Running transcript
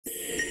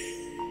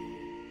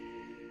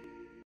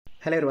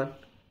Hello everyone.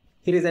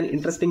 Here is an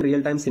interesting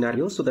real-time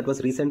scenario that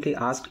was recently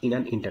asked in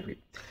an interview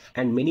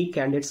and many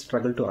candidates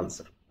struggle to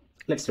answer.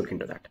 Let's look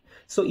into that.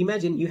 So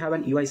imagine you have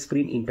an UI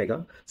screen in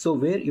Pega,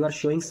 where you are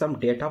showing some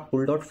data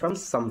pulled out from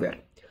somewhere.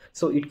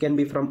 So it can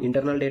be from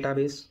internal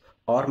database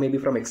or maybe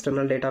from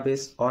external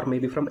database or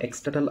maybe from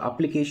external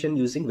application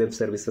using web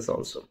services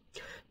also.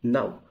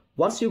 Now,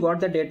 once you got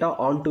the data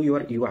onto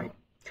your UI,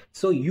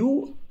 so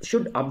you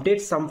should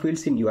update some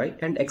fields in UI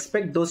and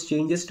expect those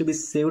changes to be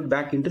saved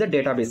back into the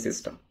database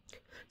system.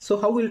 So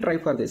how we'll try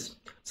for this?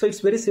 So it's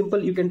very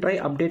simple. You can try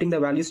updating the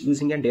values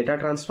using a data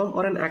transform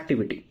or an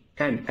activity.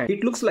 And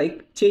it looks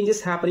like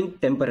changes happening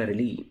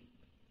temporarily.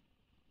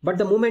 But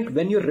the moment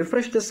when you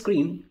refresh the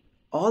screen,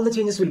 all the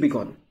changes will be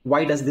gone.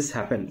 Why does this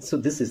happen? So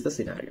this is the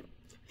scenario.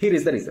 Here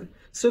is the reason.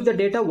 So if the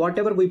data,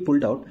 whatever we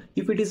pulled out,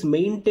 if it is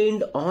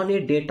maintained on a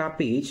data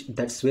page,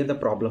 that's where the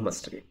problem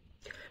must be.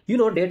 You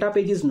know, data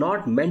page is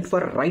not meant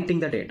for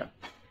writing the data.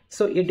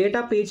 So a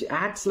data page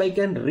acts like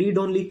an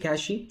read-only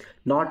cache,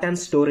 not an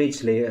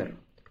storage layer.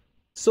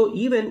 So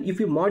even if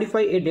you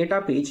modify a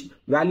data page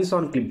values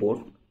on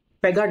clipboard,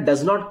 Pega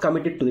does not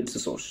commit it to its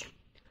source.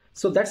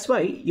 So that's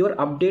why your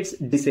updates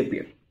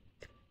disappear.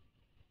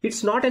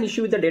 It's not an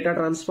issue with the data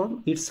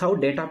transform, it's how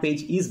data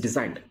page is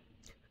designed.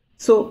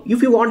 So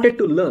if you wanted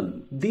to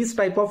learn these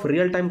type of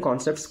real-time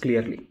concepts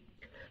clearly,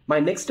 my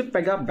next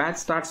Pega batch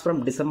starts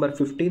from December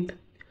 15th,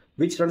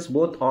 which runs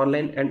both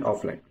online and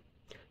offline.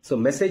 So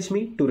message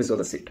me to reserve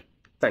the seat.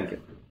 Thank you.